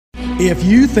If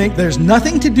you think there's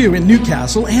nothing to do in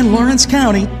Newcastle and Lawrence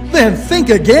County, then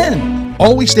think again.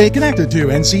 Always stay connected to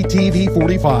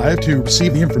NCTV45 to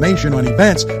receive the information on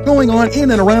events going on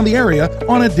in and around the area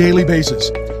on a daily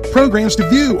basis. Programs to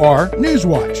view are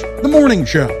NewsWatch, The Morning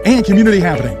Show, and Community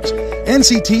Happenings.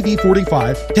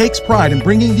 NCTV45 takes pride in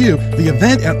bringing you the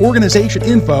event and organization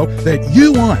info that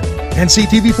you want.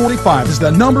 NCTV45 is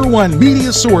the #1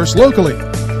 media source locally.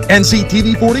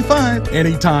 NCTV45,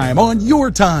 anytime on your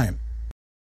time.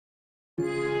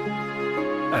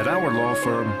 At our law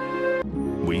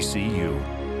firm, we see you.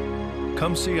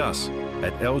 Come see us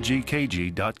at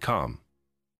lgkg.com.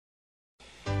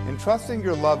 Entrusting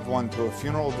your loved one to a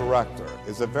funeral director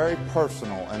is a very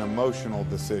personal and emotional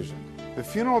decision. The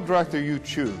funeral director you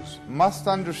choose must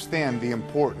understand the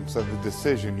importance of the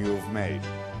decision you have made.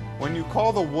 When you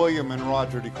call the William and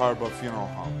Roger DeCarbo Funeral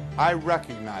Home, I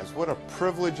recognize what a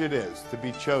privilege it is to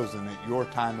be chosen at your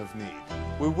time of need.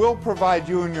 We will provide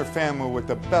you and your family with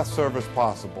the best service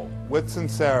possible, with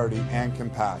sincerity and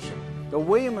compassion. The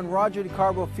William and Roger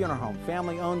DeCarbo Funeral Home,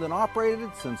 family owned and operated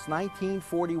since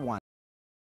 1941.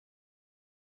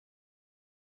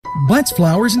 Butts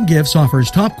Flowers and Gifts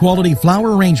offers top quality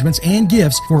flower arrangements and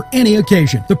gifts for any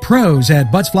occasion. The pros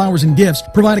at Butts Flowers and Gifts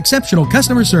provide exceptional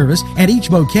customer service, and each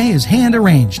bouquet is hand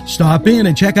arranged. Stop in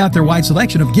and check out their wide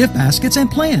selection of gift baskets and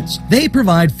plants. They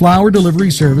provide flower delivery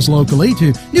service locally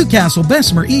to Newcastle,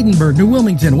 Bessemer, Edinburgh, New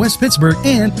Wilmington, West Pittsburgh,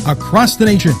 and across the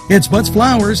nation. It's Butts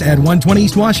Flowers at 120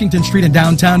 East Washington Street in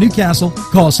downtown Newcastle.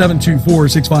 Call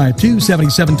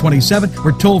 724-652-7727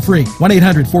 or toll free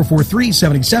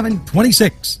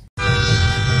 1-800-443-7726.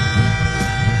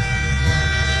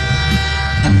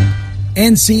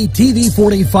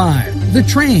 NCTV45, The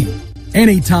Train,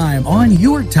 anytime on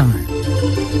your time.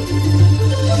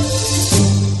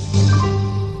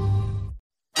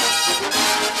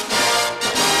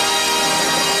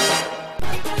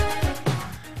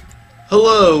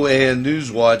 Hello, and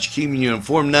NewsWatch keeping you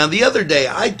informed. Now, the other day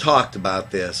I talked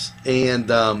about this, and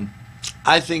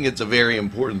I think it's a very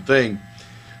important thing.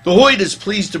 The Hoyt is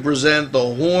pleased to present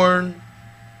the Horn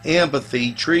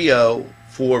Empathy Trio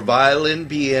for violin,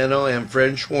 piano, and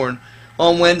French horn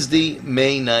on Wednesday,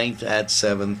 May 9th at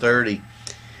 7:30.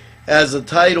 As the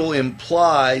title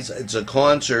implies, it's a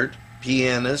concert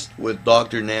pianist with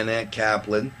Dr. Nanette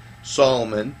Kaplan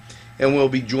Solomon, and will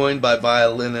be joined by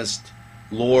violinist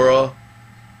Laura,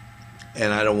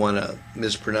 and I don't want to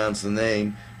mispronounce the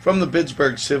name, from the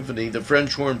Pittsburgh Symphony. The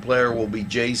French horn player will be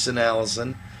Jason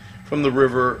Allison from the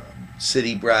River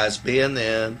City Brass Band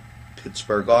and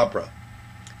Pittsburgh Opera.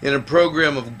 In a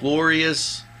program of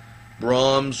glorious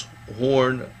Brahms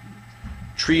horn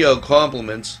trio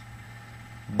compliments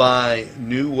by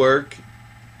new work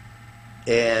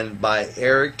and by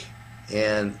Eric,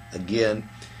 and again,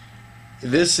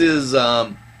 this is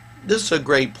a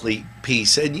great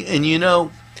piece. And you know,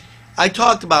 I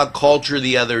talked about culture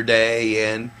the other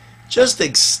day and just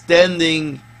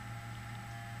extending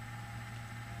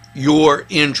your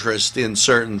interest in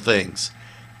certain things.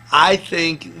 I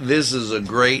think this is a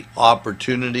great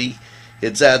opportunity.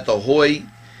 It's at the Hoyt,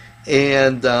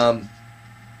 and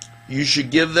you should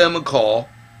give them a call.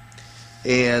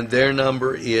 And their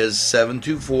number is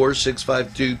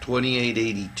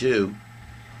 724-652-2882.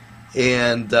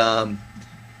 And the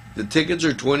tickets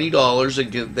are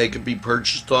 $20. They can be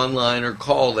purchased online or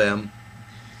call them.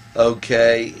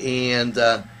 Okay, and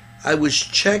I was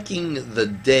checking the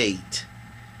date,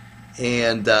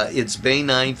 and it's May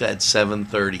 9th at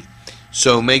 7:30.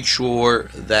 So make sure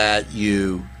that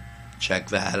you check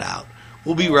that out.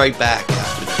 We'll be right back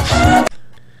after this.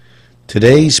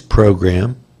 Today's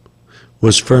program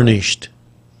was furnished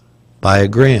by a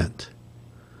grant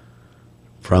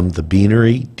from the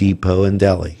Beanery Depot and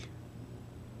Deli,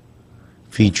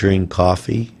 featuring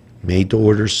coffee,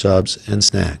 made-to-order subs, and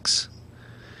snacks.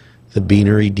 The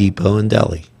Beanery Depot and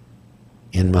Deli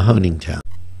in Mahoningtown.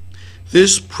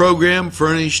 This program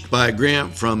furnished by a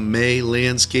grant from May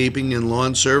Landscaping and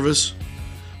Lawn Service.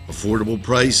 Affordable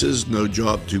prices, no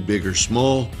job too big or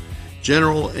small,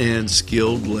 general and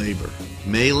skilled labor.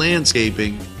 May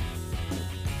Landscaping.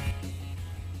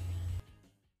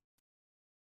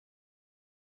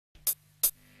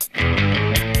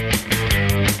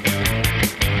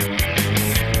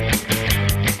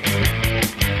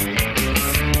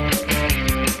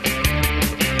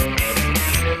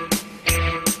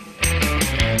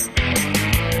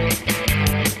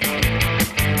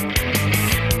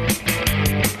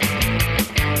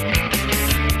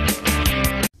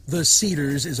 The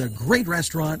Cedars is a great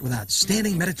restaurant with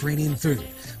outstanding Mediterranean food.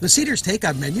 The Cedars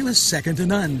takeout menu is second to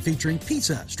none, featuring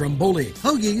pizza, stromboli,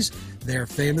 hoagies, their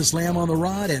famous lamb on the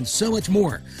rod, and so much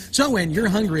more. So when you're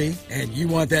hungry and you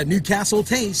want that Newcastle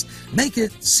taste, make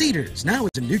it Cedars. Now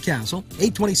it's in Newcastle,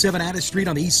 827 Addis Street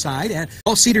on the east side, and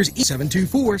all Cedars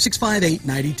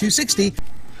 724-658-9260.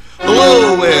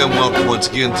 Hello and welcome once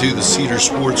again to the Cedar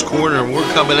Sports Corner, and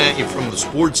we're coming at you from the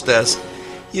sports desk.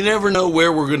 You never know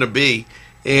where we're going to be,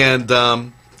 and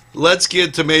let's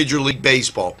get to Major League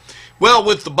Baseball. Well,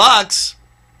 with the Bucks,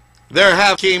 their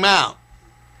half came out,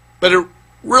 but it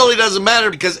really doesn't matter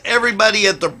because everybody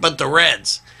but the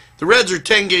Reds. The Reds are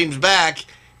 10 games back,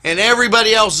 and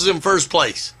everybody else is in first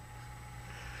place.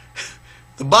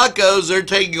 The Buccos, they're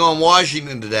taking on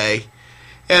Washington today,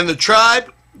 and the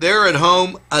Tribe, they're at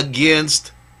home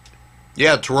against,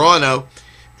 Toronto.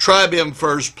 Tribe in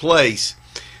first place.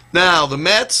 Now, the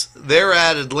Mets, they're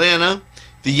at Atlanta.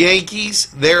 The Yankees,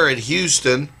 they're at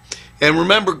Houston. And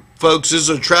remember, folks, this is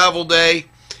a travel day.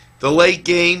 The late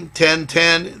game,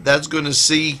 10-10, that's going to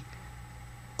see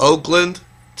Oakland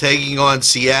taking on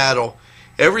Seattle.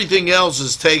 Everything else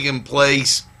is taking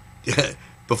place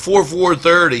before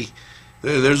 4:30.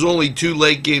 There's only 2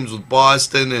 late games with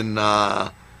Boston, and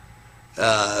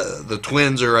the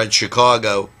Twins are at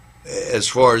Chicago as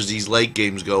far as these late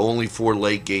games go. Only 4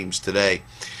 late games today.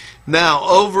 Now,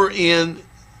 over in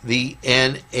the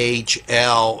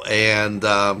NHL,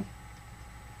 and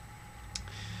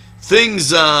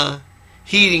things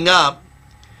heating up.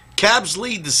 Caps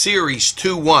lead the series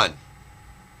 2-1.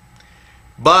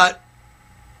 But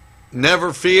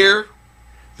never fear,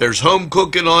 there's home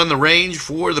cooking on the range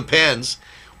for the Pens.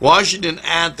 Washington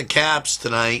at the Caps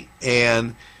tonight,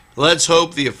 and let's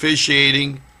hope the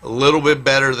officiating a little bit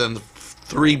better than the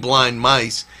 3 blind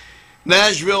mice.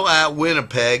 Nashville at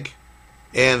Winnipeg,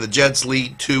 and the Jets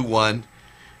lead 2-1.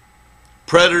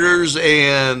 Predators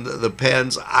and the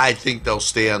Pens, I think they'll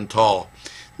stand tall.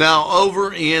 Now,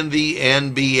 over in the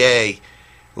NBA,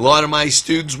 a lot of my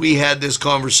students, we had this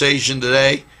conversation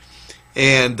today,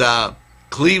 and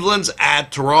Cleveland's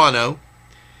at Toronto,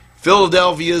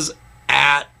 Philadelphia's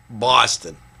at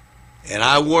Boston. And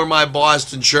I wore my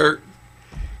Boston shirt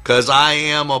because I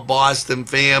am a Boston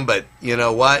fan, but you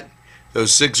know what?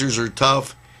 Those Sixers are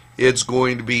tough. It's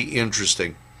going to be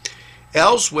interesting.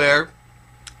 Elsewhere,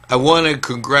 I want to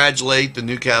congratulate the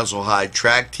Newcastle High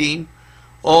track team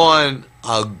on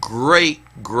a great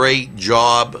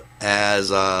job as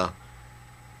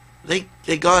they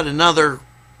got another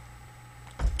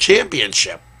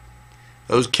championship.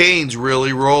 Those Canes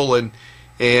really rolling,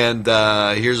 and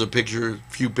here's a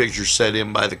few pictures set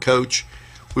in by the coach.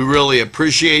 We really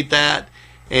appreciate that,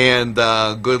 and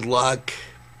good luck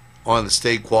on the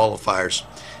state qualifiers.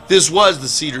 This was the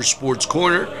Cedar Sports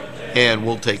Corner, and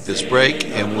we'll take this break,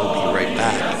 and we'll be right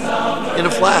back in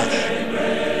a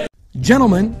flash.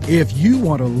 Gentlemen, if you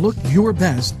want to look your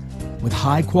best with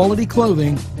high-quality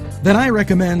clothing, then I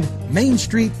recommend Main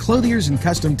Street Clothiers and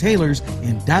Custom Tailors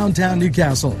in downtown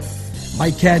Newcastle.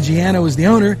 Mike Caggiano is the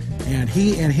owner, and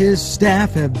he and his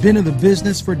staff have been in the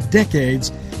business for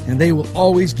decades, and they will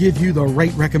always give you the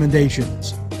right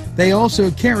recommendations. They also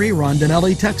carry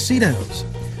Rondinelli tuxedos.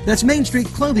 That's Main Street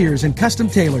Clothiers and Custom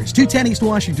Tailors, 210 East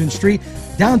Washington Street,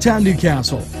 downtown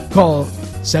Newcastle. Call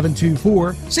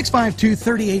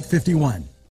 724-652-3851.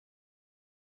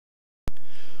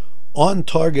 On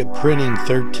Target Printing,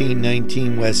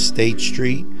 1319 West State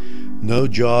Street. No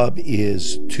job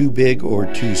is too big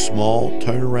or too small.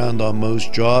 Turnaround on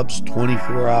most jobs,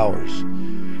 24 hours.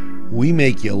 We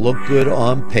make you look good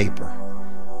on paper.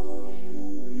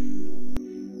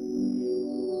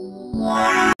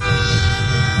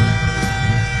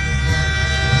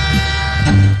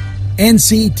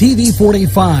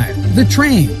 NCTV45, The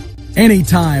Train,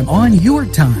 anytime on your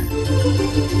time.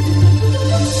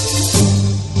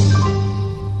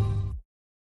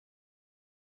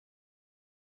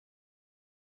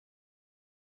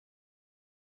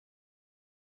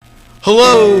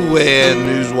 Hello, and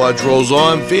NewsWatch rolls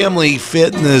on. Family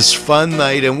Fitness Fun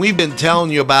Night, and we've been telling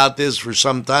you about this for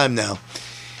some time now.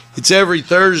 It's every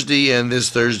Thursday, and this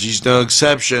Thursday's no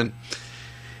exception.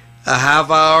 A half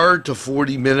hour to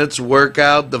 40 minutes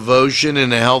workout, devotion,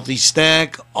 and a healthy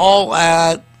snack, all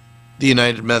at the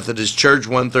United Methodist Church,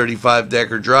 135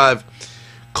 Decker Drive.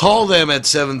 Call them at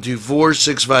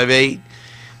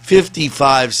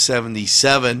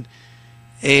 724-658-5577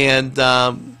 and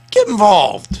get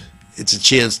involved. It's a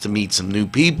chance to meet some new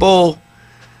people,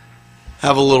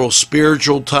 have a little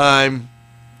spiritual time.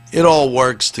 It all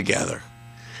works together.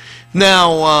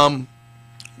 Now,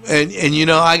 and you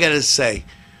know, I got to say,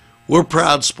 we're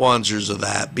proud sponsors of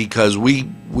that because we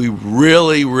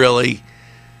really would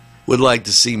like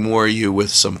to see more of you with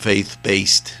some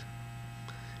faith-based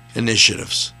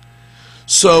initiatives.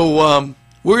 So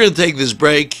We're going to take this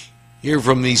break, hear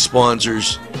from these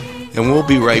sponsors, and we'll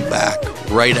be right back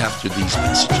right after these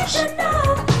messages.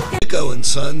 Nico &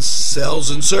 Sons Sales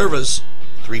and Service,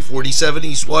 347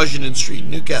 East Washington Street,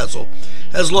 Newcastle,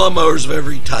 has lawnmowers of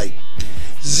every type.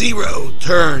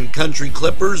 Zero-turn country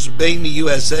clippers, made in the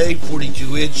USA,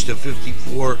 42-inch to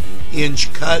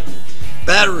 54-inch cut.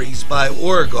 Batteries by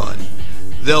Oregon.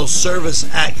 They'll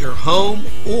service at your home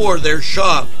or their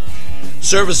shop.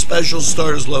 Service specials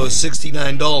start as low as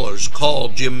 $69. Call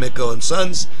Jim Micco &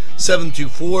 Sons,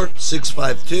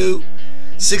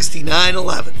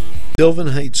 724-652-6911. Sylvan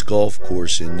Heights Golf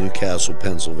Course in Newcastle,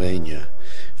 Pennsylvania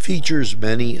features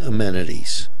many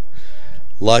amenities,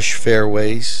 lush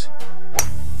fairways,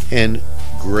 and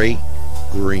great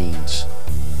greens,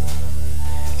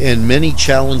 and many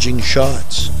challenging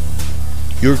shots.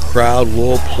 Your crowd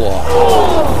will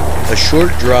applaud. A short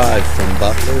drive from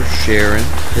Butler, Sharon,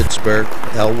 Pittsburgh,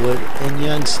 Elwood, and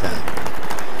Youngstown.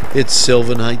 It's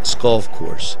Sylvan Heights Golf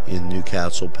Course in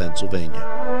Newcastle,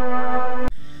 Pennsylvania.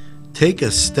 Take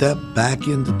a step back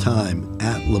into time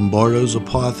at Lombardo's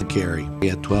Apothecary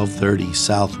at 1230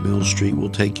 South Mill Street. Will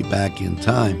take you back in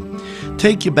time.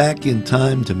 Take you back in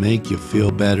time to make you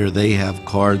feel better. They have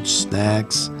cards,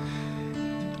 snacks,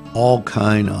 all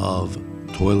kind of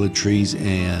toiletries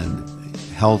and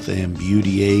health and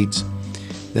beauty aids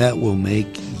that will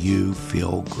make you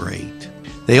feel great.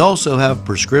 They also have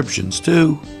prescriptions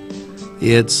too.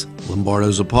 It's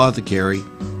Lombardo's Apothecary.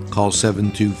 Call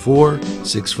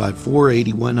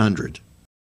 724-654-8100.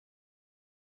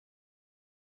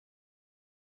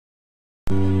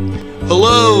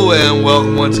 Hello and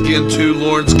welcome once again to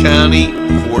Lawrence County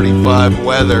 45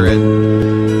 weather.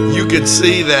 And you can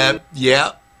see that,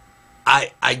 yeah,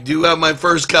 I do have my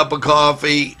first cup of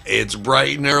coffee. It's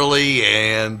bright and early,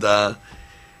 and I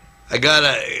got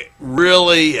to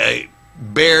really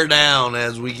bear down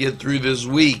as we get through this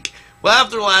week. Well,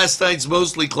 after last night's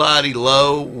mostly cloudy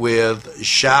low with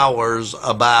showers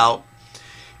about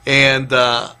and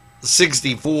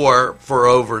 64 for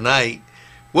overnight.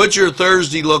 What's your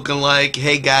Thursday looking like?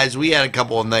 Hey, guys, we had a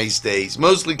couple of nice days.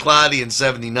 Mostly cloudy and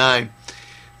 79.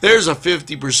 There's a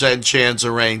 50% chance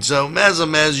of rain. So,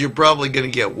 mez, you're probably going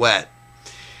to get wet.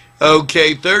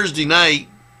 Okay, Thursday night,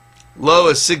 low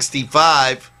is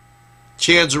 65.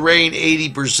 Chance of rain,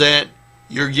 80%.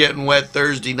 You're getting wet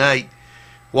Thursday night.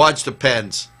 Watch the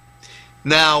Pens.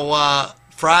 Now,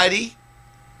 Friday,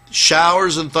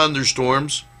 showers and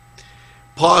thunderstorms.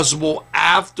 Possible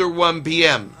after 1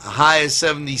 p.m. A high of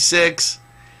 76.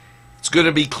 It's going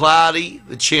to be cloudy.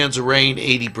 The chance of rain,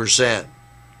 80%.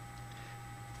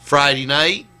 Friday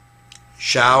night,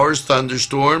 showers,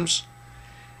 thunderstorms.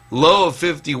 Low of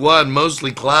 51,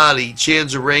 mostly cloudy.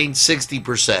 Chance of rain,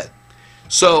 60%.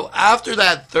 So after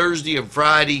that Thursday and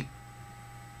Friday,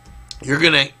 you're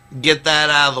going to get that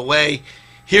out of the way.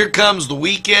 Here comes the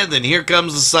weekend, and here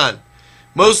comes the sun.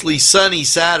 Mostly sunny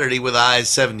Saturday with a high of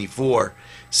 74.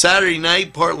 Saturday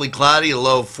night, partly cloudy, a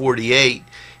low of 48.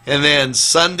 And then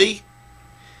Sunday,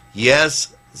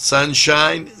 yes,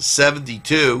 sunshine,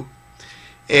 72.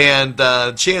 And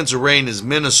chance of rain is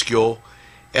minuscule.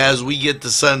 As we get to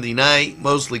Sunday night,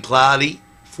 mostly cloudy,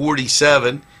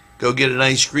 47. Go get an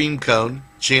ice cream cone.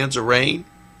 Chance of rain,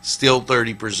 still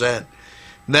 30%.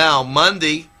 Now,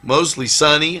 Monday, mostly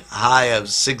sunny, high of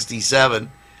 67.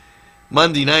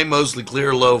 Monday night, mostly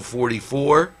clear, low of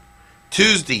 44.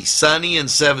 Tuesday, sunny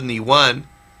and 71.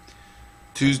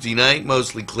 Tuesday night,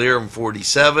 mostly clear and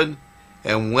 47.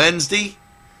 And Wednesday,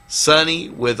 sunny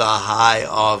with a high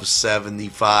of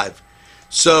 75.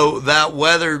 So that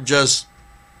weather just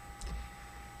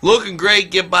looking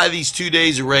great. Get by these 2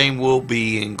 days of rain, we'll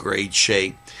be in great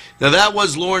shape. Now that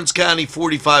was Lawrence County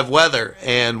 45 weather,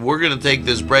 and we're going to take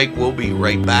this break. We'll be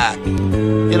right back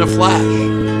in a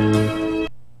flash.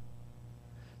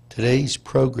 Today's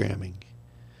programming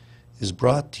is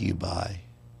brought to you by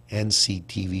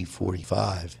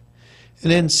NCTV45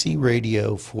 and NC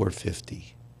Radio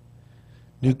 450,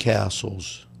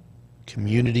 Newcastle's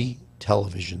community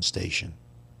television station.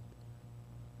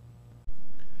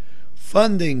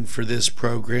 Funding for this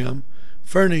program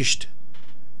furnished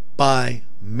by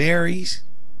Mary's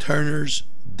Turner's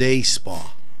Day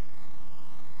Spa,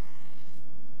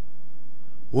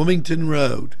 Wilmington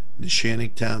Road,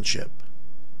 Neshannock Township,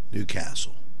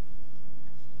 Newcastle.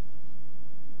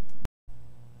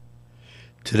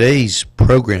 Today's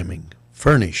programming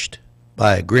furnished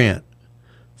by a grant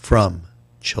from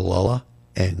Chalala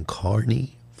and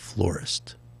Carney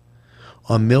Florist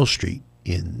on Mill Street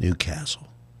in Newcastle.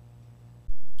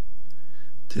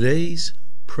 Today's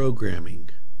programming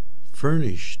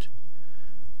furnished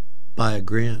by a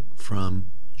grant from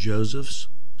Joseph's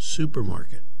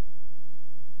Supermarket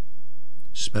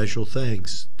Special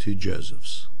thanks to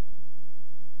Joseph's.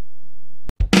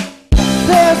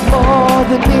 There's more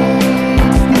than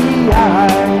meets the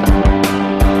eye.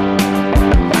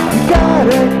 You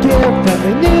gotta give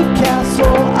every Newcastle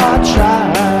a try.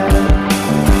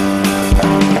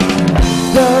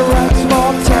 The right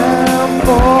small town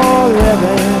for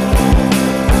living.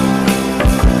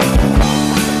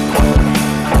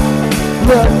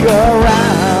 Look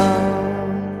around.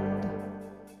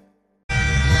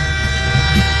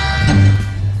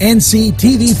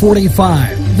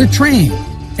 NCTV45, The Train,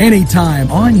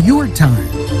 anytime on your time.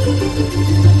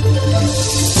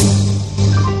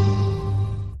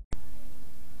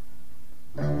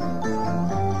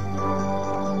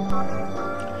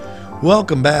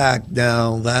 Welcome back.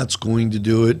 Now that's going to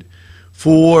do it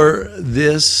for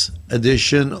this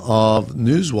edition of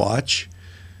NewsWatch.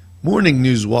 Morning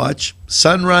NewsWatch,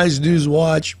 Sunrise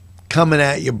NewsWatch, coming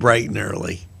at you bright and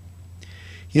early.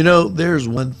 You know, there's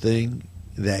one thing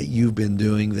that you've been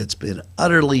doing that's been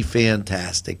utterly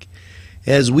fantastic,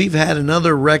 as we've had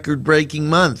another record-breaking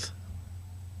month.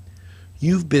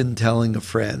 You've been telling a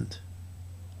friend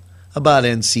about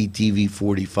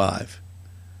NCTV45.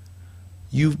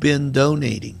 You've been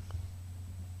donating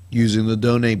using the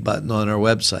donate button on our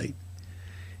website,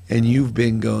 and you've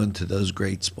been going to those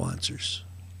great sponsors.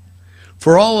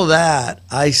 For all of that,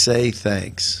 I say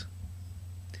thanks.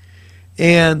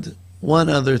 And one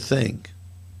other thing.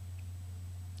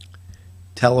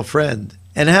 Tell a friend,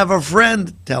 and have a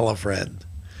friend tell a friend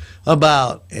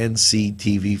about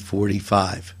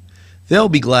NCTV45. They'll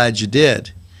be glad you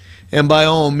did. And by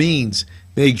all means,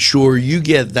 make sure you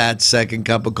get that second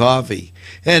cup of coffee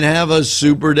and have a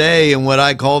super day in what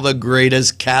I call the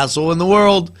greatest castle in the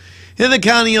world, in the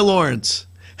county of Lawrence.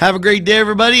 Have a great day,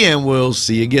 everybody, and we'll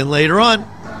see you again later on.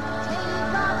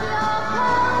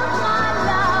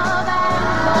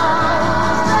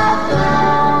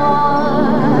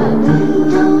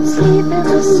 Don't sleep in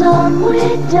the sun,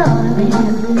 darling.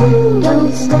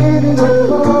 Don't stand in the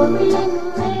cold.